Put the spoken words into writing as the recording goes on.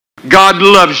God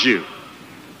loves you.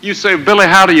 You say, Billy,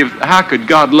 how could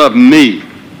God love me?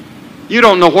 You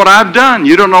don't know what I've done.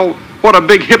 You don't know what a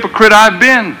big hypocrite I've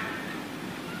been.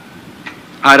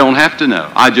 I don't have to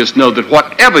know. I just know that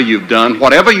whatever you've done,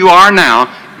 whatever you are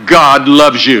now, God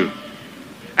loves you.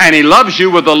 And He loves you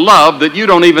with a love that you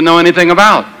don't even know anything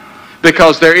about.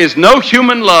 Because there is no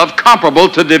human love comparable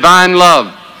to divine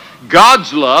love.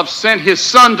 God's love sent His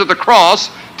Son to the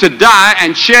cross to die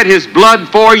and shed His blood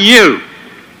for you.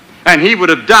 And He would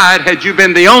have died had you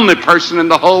been the only person in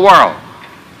the whole world.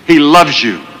 He loves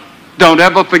you. Don't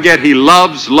ever forget, He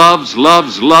loves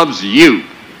you.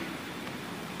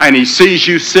 And He sees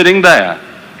you sitting there.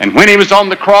 And when He was on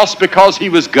the cross, because He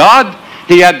was God,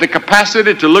 He had the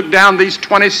capacity to look down these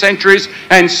 20 centuries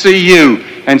and see you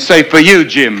and say, for you,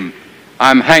 Jim,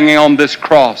 I'm hanging on this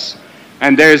cross.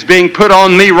 And there's being put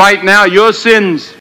on me right now your sins.